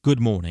Good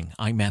morning.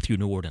 I'm Matthew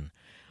Norden.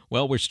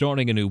 Well, we're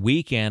starting a new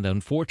week, and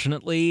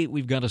unfortunately,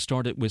 we've got to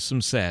start it with some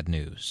sad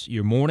news.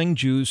 Your morning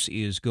juice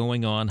is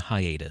going on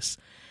hiatus.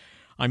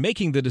 I'm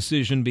making the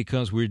decision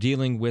because we're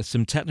dealing with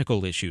some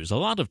technical issues, a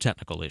lot of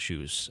technical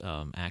issues,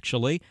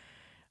 actually.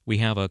 We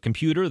have a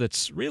computer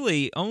that's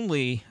really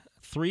only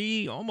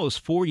almost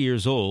 4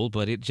 years old,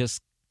 but it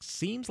just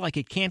seems like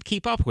it can't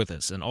keep up with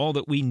us and all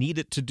that we need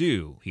it to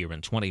do here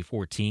in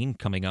 2014,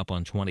 coming up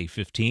on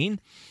 2015.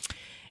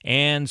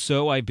 And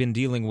so I've been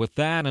dealing with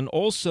that, and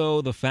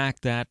also the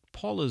fact that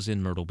Paula's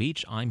in Myrtle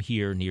Beach. I'm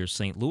here near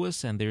St.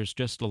 Louis, and there's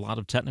just a lot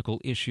of technical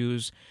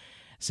issues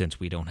since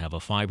we don't have a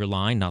fiber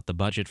line, not the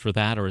budget for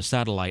that, or a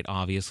satellite,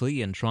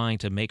 obviously, and trying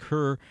to make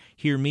her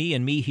hear me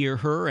and me hear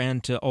her,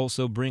 and to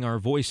also bring our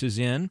voices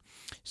in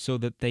so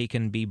that they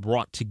can be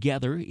brought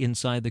together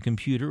inside the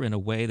computer in a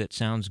way that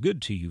sounds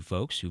good to you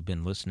folks who've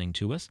been listening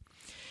to us.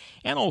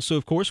 And also,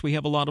 of course, we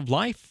have a lot of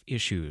life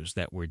issues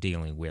that we're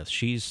dealing with.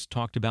 She's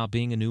talked about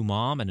being a new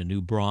mom and a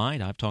new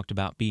bride. I've talked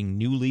about being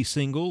newly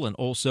single and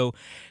also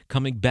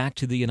coming back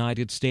to the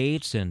United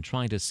States and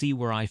trying to see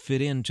where I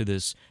fit into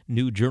this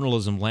new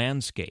journalism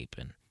landscape.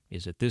 And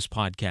is it this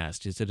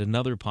podcast? Is it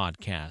another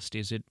podcast?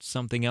 Is it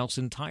something else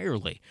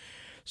entirely?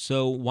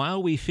 So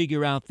while we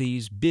figure out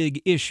these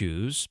big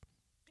issues,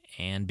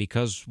 and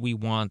because we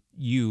want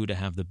you to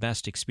have the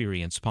best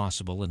experience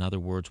possible, in other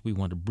words, we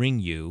want to bring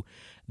you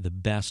the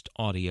best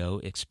audio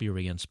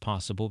experience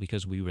possible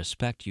because we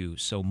respect you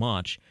so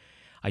much,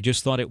 I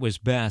just thought it was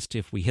best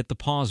if we hit the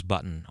pause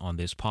button on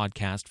this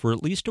podcast for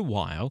at least a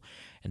while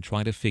and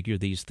try to figure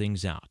these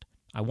things out.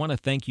 I want to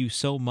thank you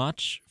so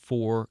much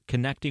for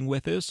connecting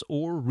with us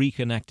or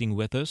reconnecting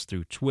with us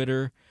through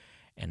Twitter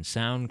and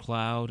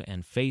SoundCloud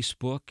and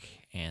Facebook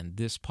and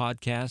this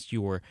podcast.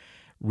 Your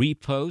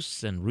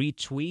reposts and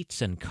retweets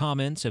and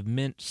comments have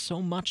meant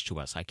so much to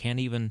us. I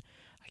can't even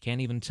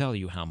tell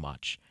you how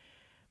much.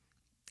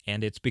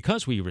 And it's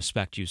because we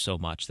respect you so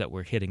much that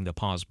we're hitting the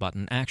pause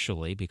button,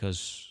 actually,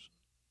 because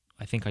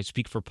I think I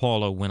speak for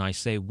Paula when I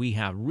say we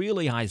have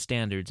really high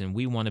standards and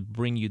we want to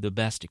bring you the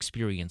best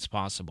experience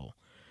possible.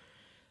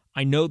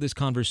 I know this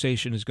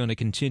conversation is going to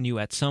continue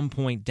at some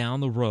point down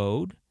the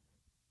road.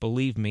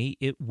 Believe me,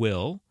 it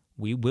will.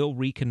 We will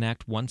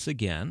reconnect once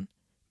again.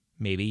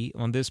 Maybe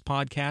on this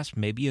podcast,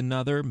 maybe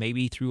another,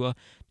 maybe through an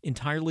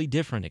entirely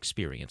different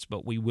experience,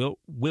 but we will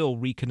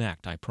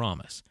reconnect, I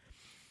promise.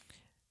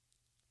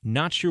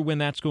 Not sure when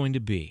that's going to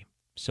be.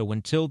 So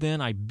until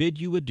then, I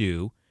bid you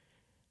adieu,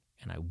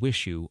 and I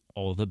wish you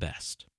all the best.